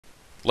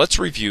Let's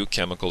review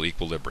chemical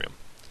equilibrium.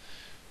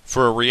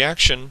 For a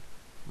reaction,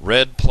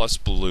 red plus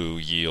blue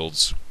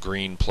yields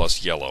green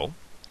plus yellow.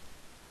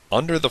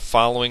 Under the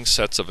following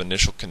sets of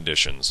initial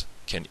conditions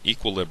can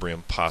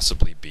equilibrium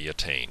possibly be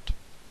attained.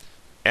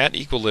 At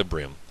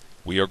equilibrium,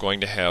 we are going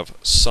to have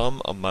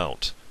some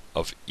amount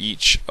of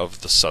each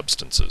of the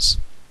substances.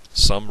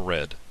 Some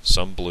red,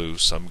 some blue,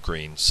 some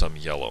green, some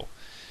yellow.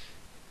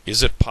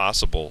 Is it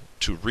possible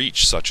to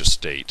reach such a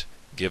state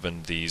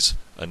given these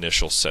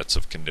initial sets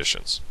of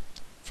conditions?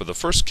 For the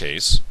first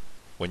case,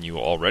 when you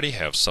already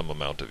have some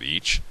amount of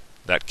each,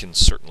 that can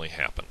certainly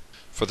happen.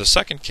 For the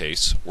second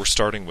case, we're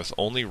starting with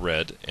only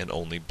red and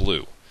only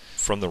blue.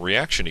 From the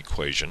reaction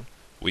equation,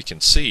 we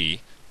can see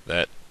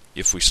that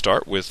if we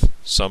start with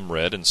some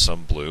red and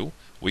some blue,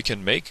 we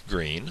can make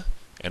green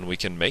and we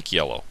can make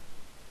yellow.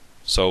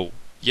 So,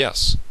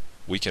 yes,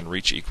 we can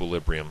reach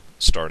equilibrium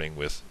starting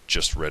with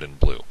just red and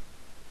blue.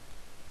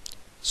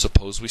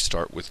 Suppose we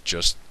start with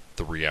just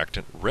the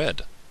reactant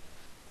red.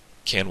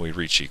 Can we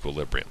reach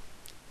equilibrium?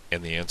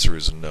 And the answer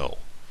is no,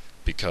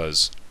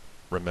 because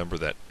remember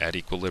that at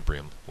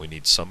equilibrium we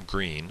need some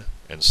green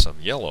and some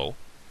yellow,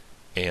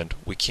 and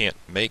we can't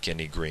make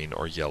any green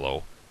or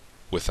yellow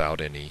without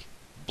any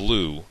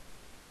blue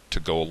to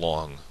go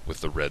along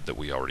with the red that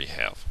we already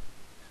have.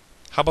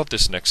 How about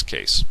this next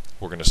case?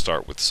 We're going to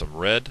start with some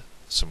red,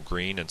 some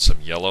green, and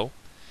some yellow.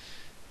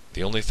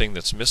 The only thing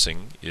that's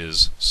missing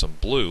is some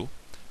blue,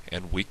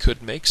 and we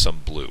could make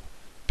some blue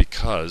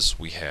because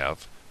we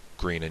have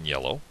green and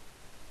yellow.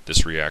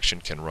 This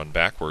reaction can run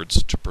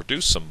backwards to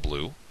produce some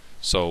blue,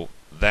 so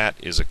that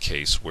is a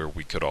case where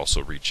we could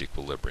also reach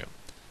equilibrium.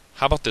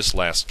 How about this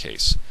last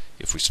case?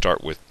 If we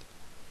start with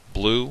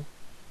blue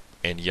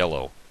and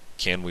yellow,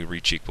 can we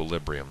reach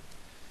equilibrium?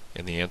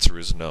 And the answer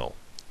is no,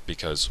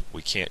 because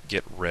we can't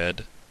get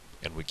red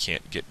and we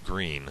can't get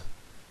green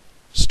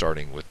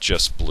starting with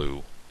just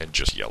blue and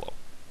just yellow.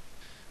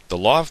 The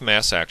law of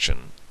mass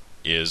action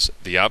is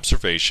the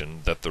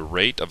observation that the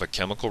rate of a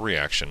chemical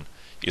reaction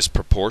is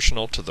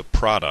proportional to the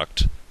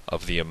product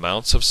of the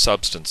amounts of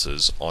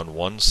substances on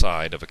one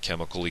side of a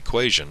chemical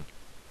equation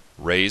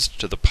raised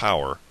to the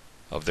power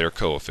of their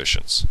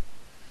coefficients.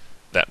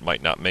 That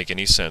might not make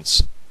any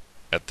sense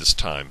at this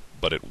time,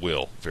 but it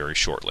will very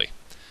shortly.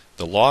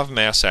 The law of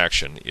mass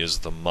action is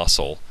the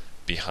muscle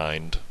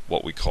behind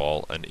what we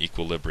call an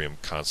equilibrium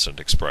constant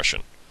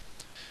expression.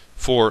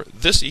 For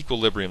this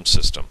equilibrium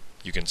system,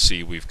 you can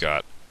see we've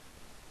got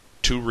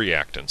two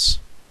reactants,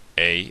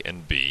 A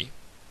and B.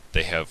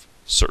 They have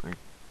certain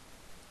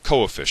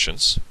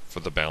coefficients for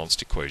the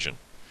balanced equation.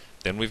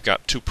 Then we've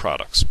got two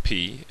products,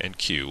 P and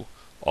Q,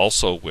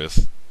 also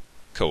with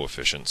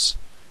coefficients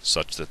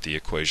such that the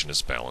equation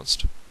is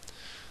balanced.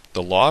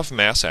 The law of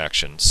mass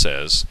action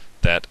says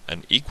that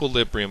an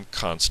equilibrium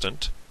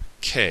constant,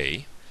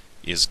 K,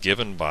 is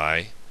given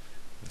by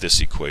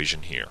this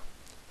equation here.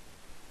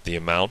 The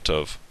amount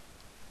of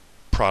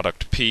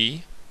product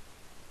P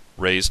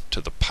raised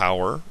to the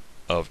power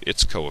of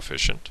its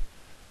coefficient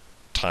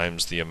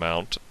times the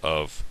amount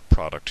of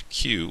product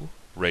Q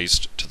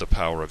raised to the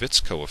power of its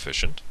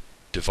coefficient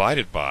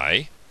divided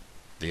by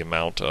the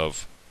amount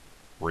of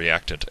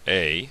reactant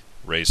A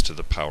raised to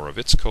the power of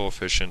its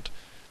coefficient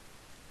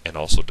and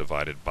also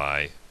divided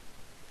by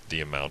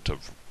the amount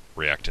of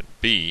reactant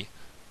B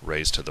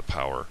raised to the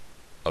power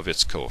of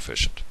its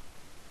coefficient.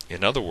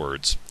 In other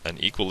words, an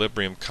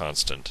equilibrium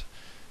constant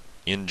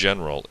in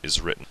general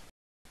is written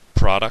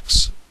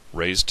products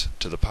raised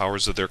to the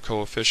powers of their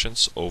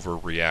coefficients over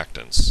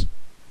reactants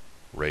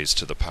raised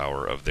to the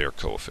power of their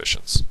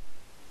coefficients.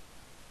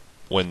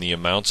 When the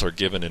amounts are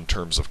given in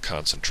terms of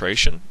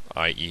concentration,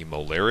 i.e.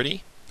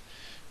 molarity,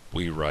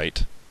 we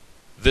write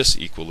this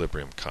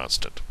equilibrium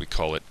constant. We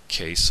call it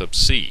K sub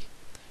C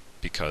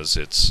because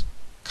it's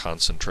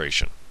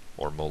concentration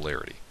or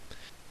molarity.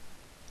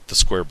 The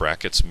square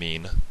brackets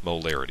mean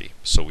molarity,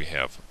 so we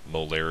have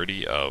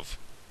molarity of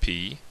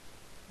P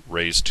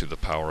raised to the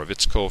power of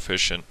its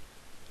coefficient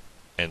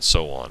and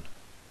so on,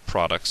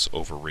 products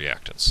over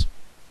reactants.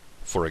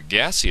 For a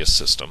gaseous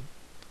system,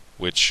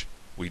 which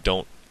we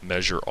don't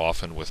measure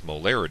often with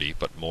molarity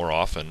but more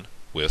often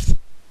with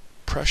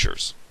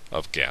pressures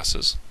of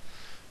gases,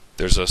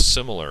 there's a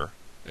similar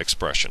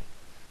expression,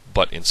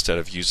 but instead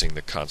of using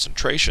the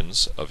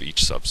concentrations of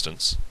each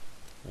substance,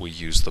 we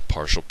use the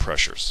partial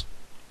pressures.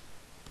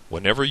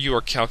 Whenever you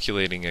are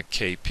calculating a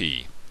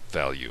Kp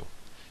value,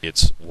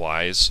 it's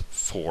wise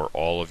for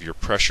all of your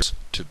pressures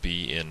to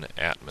be in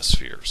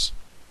atmospheres.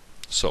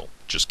 So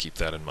just keep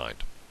that in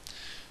mind.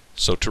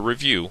 So to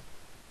review,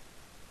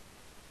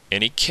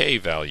 any K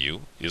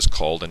value is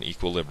called an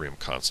equilibrium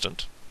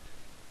constant,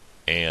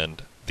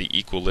 and the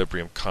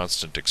equilibrium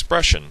constant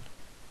expression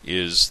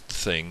is the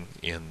thing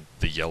in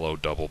the yellow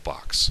double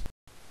box.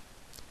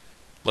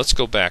 Let's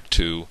go back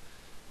to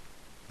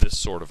this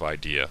sort of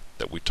idea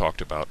that we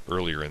talked about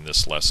earlier in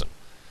this lesson.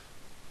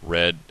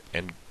 Red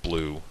and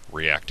blue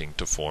reacting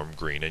to form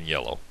green and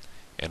yellow.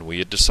 And we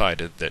had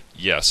decided that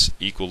yes,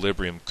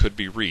 equilibrium could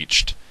be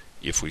reached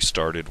if we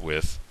started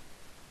with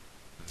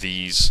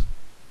these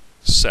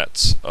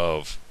sets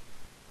of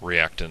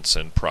reactants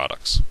and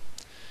products.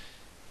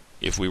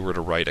 If we were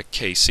to write a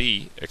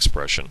Kc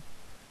expression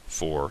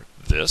for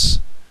this,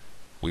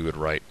 we would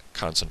write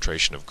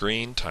concentration of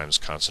green times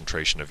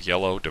concentration of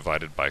yellow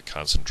divided by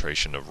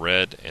concentration of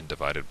red and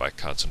divided by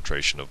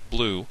concentration of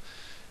blue.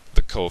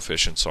 The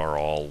coefficients are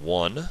all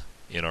 1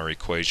 in our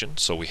equation,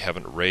 so we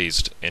haven't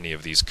raised any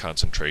of these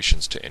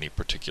concentrations to any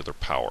particular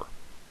power.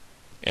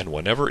 And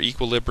whenever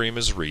equilibrium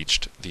is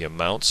reached, the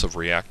amounts of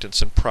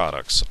reactants and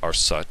products are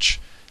such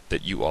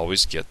that you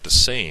always get the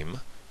same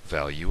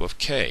value of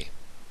K.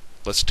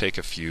 Let's take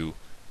a few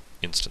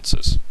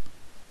instances.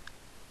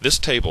 This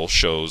table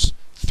shows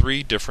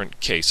 3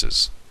 different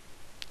cases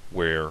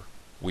where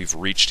we've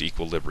reached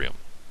equilibrium.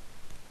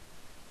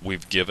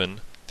 We've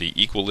given the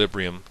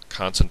equilibrium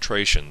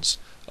concentrations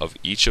of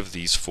each of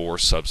these 4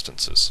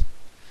 substances.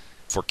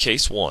 For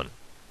case 1,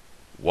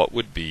 what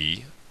would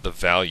be the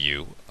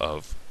value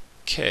of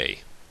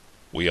K?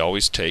 We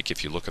always take,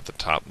 if you look at the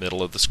top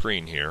middle of the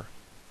screen here,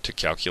 to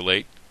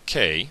calculate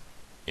K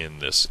in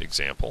this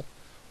example,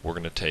 we're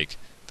going to take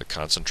the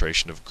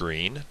concentration of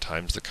green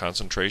times the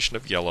concentration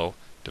of yellow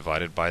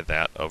divided by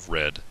that of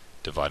red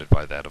divided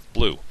by that of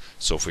blue.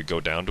 So if we go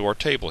down to our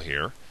table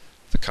here,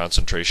 the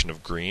concentration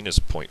of green is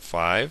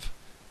 0.5,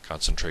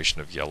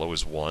 concentration of yellow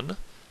is 1,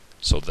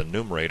 so the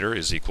numerator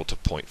is equal to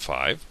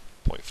 0.5,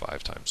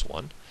 0.5 times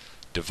 1,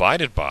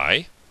 divided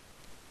by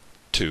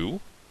 2,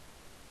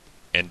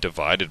 and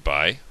divided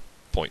by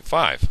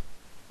 0.5.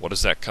 What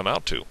does that come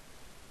out to?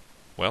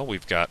 Well,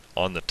 we've got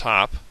on the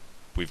top,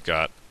 we've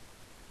got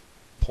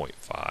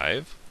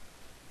 0.5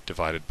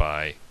 divided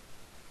by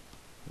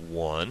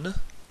 1,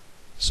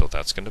 so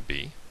that's going to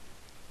be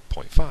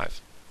 0.5.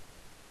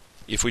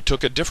 If we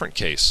took a different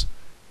case,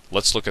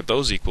 let's look at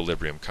those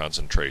equilibrium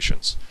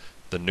concentrations.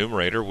 The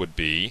numerator would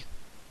be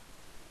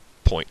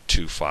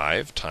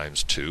 0.25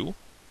 times 2,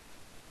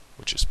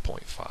 which is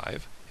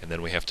 0.5, and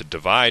then we have to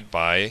divide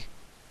by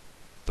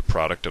the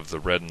product of the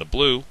red and the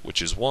blue,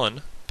 which is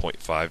 1.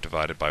 0.5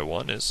 divided by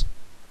 1 is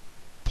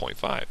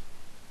 0.5.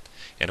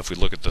 And if we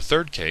look at the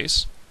third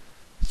case,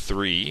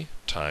 3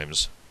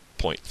 times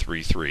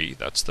 0.33,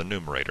 that's the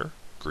numerator.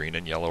 Green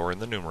and yellow are in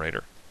the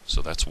numerator,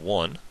 so that's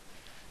 1.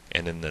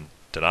 And in the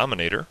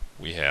denominator,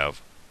 we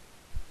have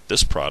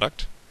this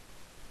product,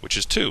 which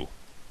is 2.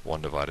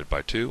 1 divided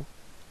by 2,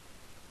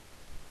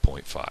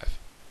 0.5.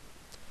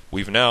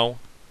 We've now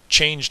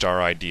changed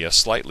our idea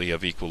slightly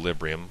of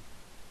equilibrium,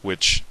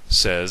 which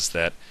says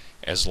that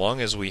as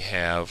long as we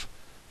have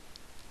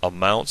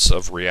amounts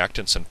of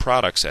reactants and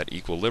products at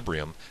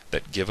equilibrium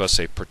that give us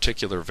a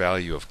particular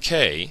value of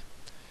K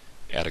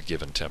at a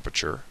given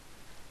temperature,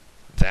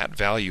 that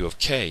value of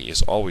K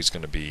is always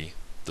going to be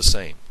the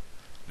same.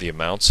 The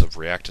amounts of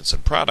reactants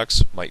and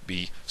products might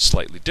be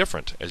slightly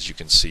different, as you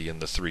can see in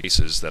the 3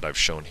 cases that I've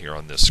shown here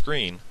on this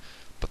screen,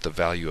 but the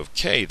value of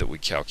K that we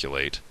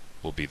calculate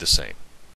will be the same.